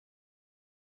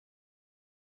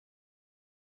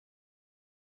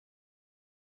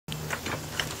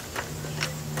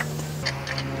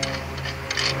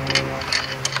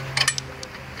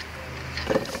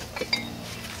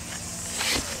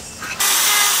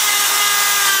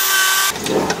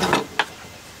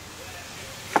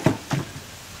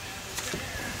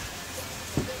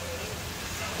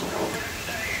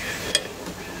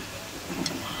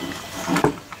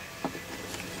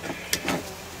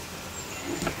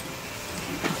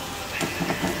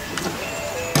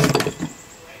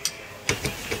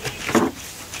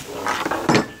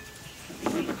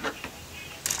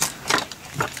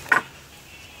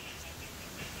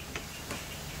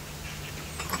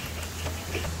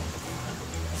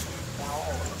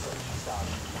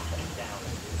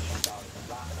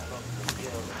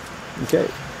Okay.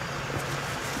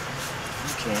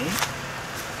 Okay.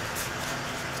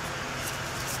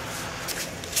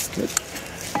 Good.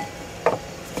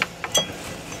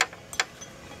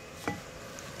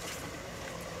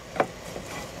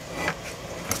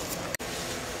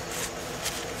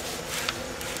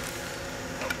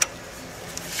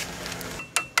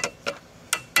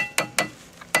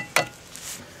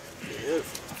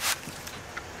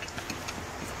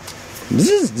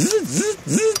 Zzz, zzz, zzz,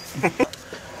 zzz.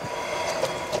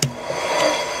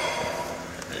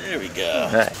 There we go.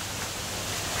 All right.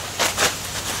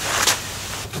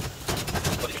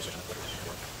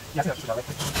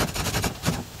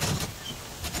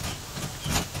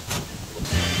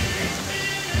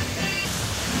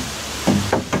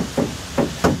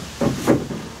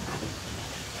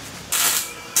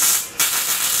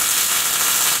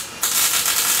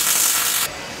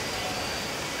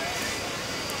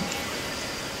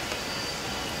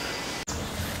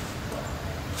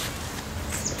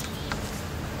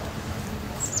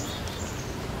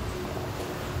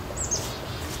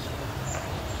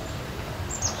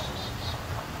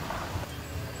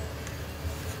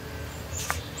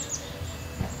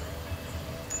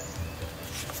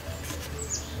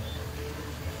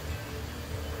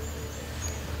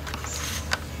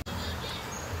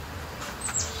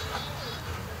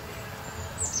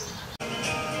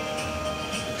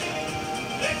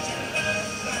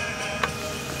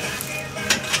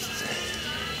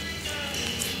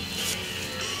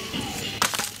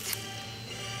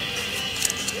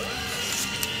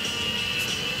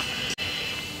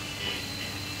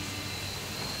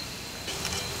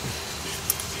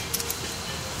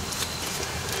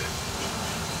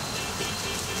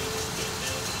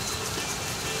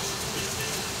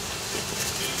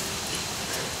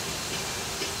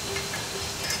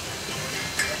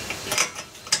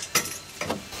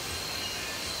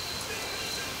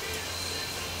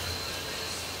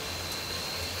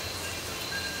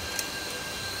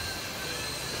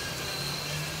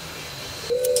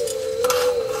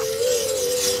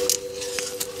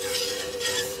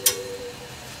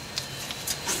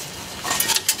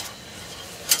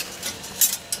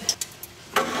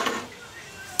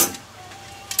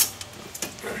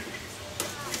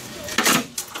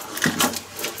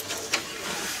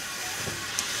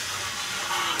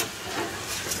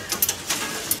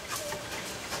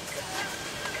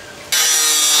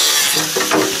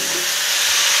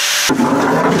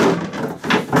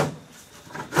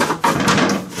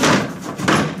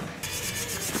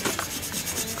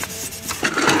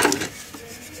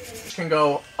 Can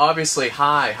go obviously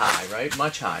high, right?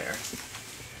 Much higher.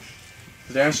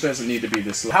 The dash doesn't need to be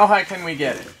this low. How high can we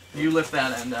get it? You lift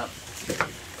that end up.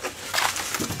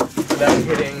 Without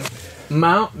hitting.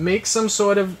 Make some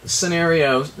sort of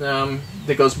scenario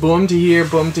that goes boom to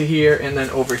here, and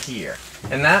then over here.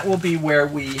 And that will be where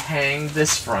we hang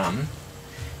this from.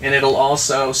 And it'll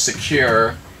also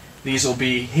secure. These will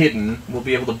be hidden. We'll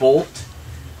be able to bolt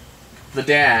the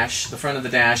dash, the front of the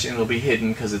dash, and it'll be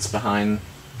hidden because it's behind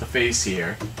the face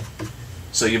here.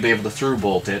 So you'll be able to through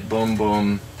bolt it. Boom,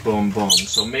 boom, boom, boom.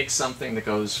 So make something that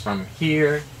goes from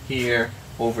here, here,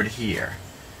 over to here.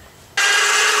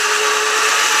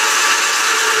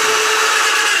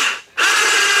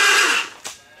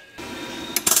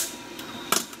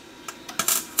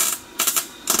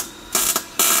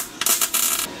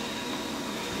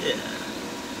 Yeah.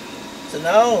 So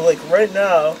now, like right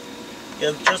now, you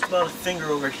have just about a finger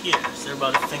over here. Is there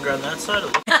about a finger on that side?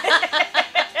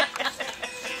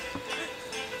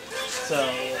 So,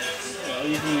 you know,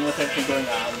 even with everything going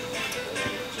on,